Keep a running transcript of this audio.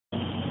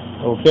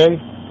Okay?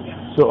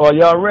 So are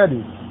y'all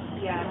ready?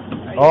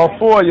 Yeah. All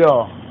four of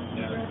y'all.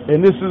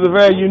 And this is a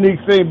very unique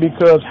thing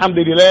because,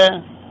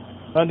 alhamdulillah,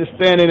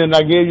 understanding, and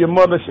I gave your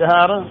mother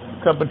shahada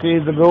a couple of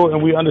days ago,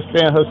 and we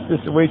understand her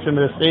situation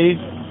at stage,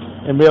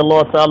 and may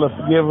Allah Ta'ala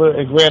forgive her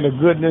and grant her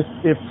goodness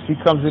if she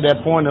comes to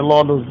that point, and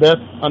Allah knows best,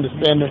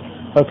 understanding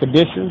her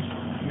conditions.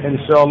 And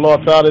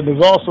inshallah Ta'ala,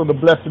 there's also the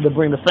blessing to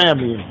bring the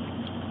family in,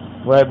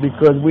 right?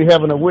 Because we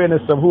have an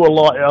awareness of who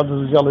Allah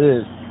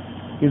is.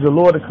 He's the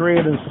Lord, the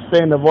creator and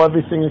sustainer of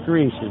everything in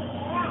creation.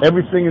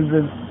 Everything is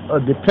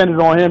dependent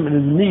on Him and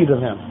is in need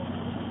of Him.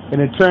 And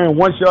in turn,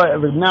 once y'all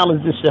have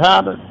acknowledged this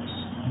shahada,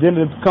 then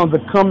it becomes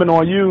incumbent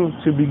on you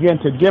to begin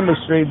to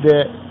demonstrate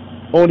that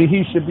only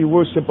He should be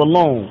worshipped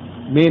alone,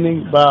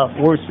 meaning by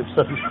worship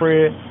such as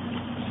prayer,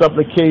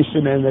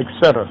 supplication, and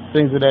etc.,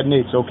 things of that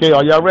nature. Okay,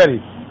 are y'all ready?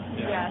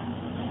 Yes.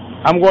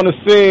 I'm going to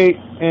say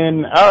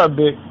in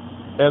Arabic,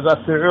 as I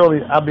said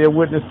earlier, I'll be a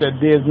witness that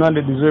there is none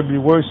that deserve to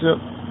be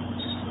worshipped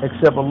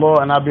except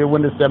Allah, and I'll be a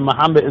witness that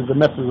Muhammad is the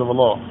messenger of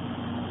Allah.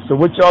 So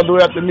what y'all do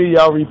after me,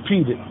 y'all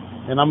repeat it.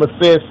 And I'm going to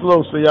say it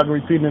slow so y'all can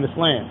repeat it in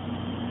Islam.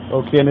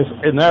 Okay, and it's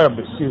in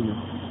Arabic, excuse me.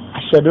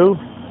 Ashadu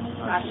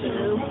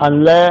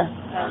an la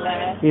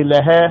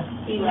ilaha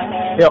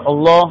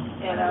illallah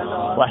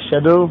wa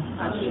ashadu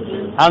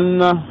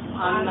anna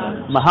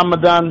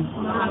Muhammadan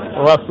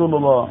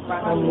Rasulullah.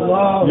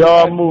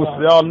 Y'all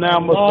Muslims, y'all now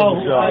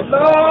Muslims,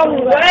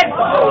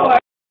 y'all.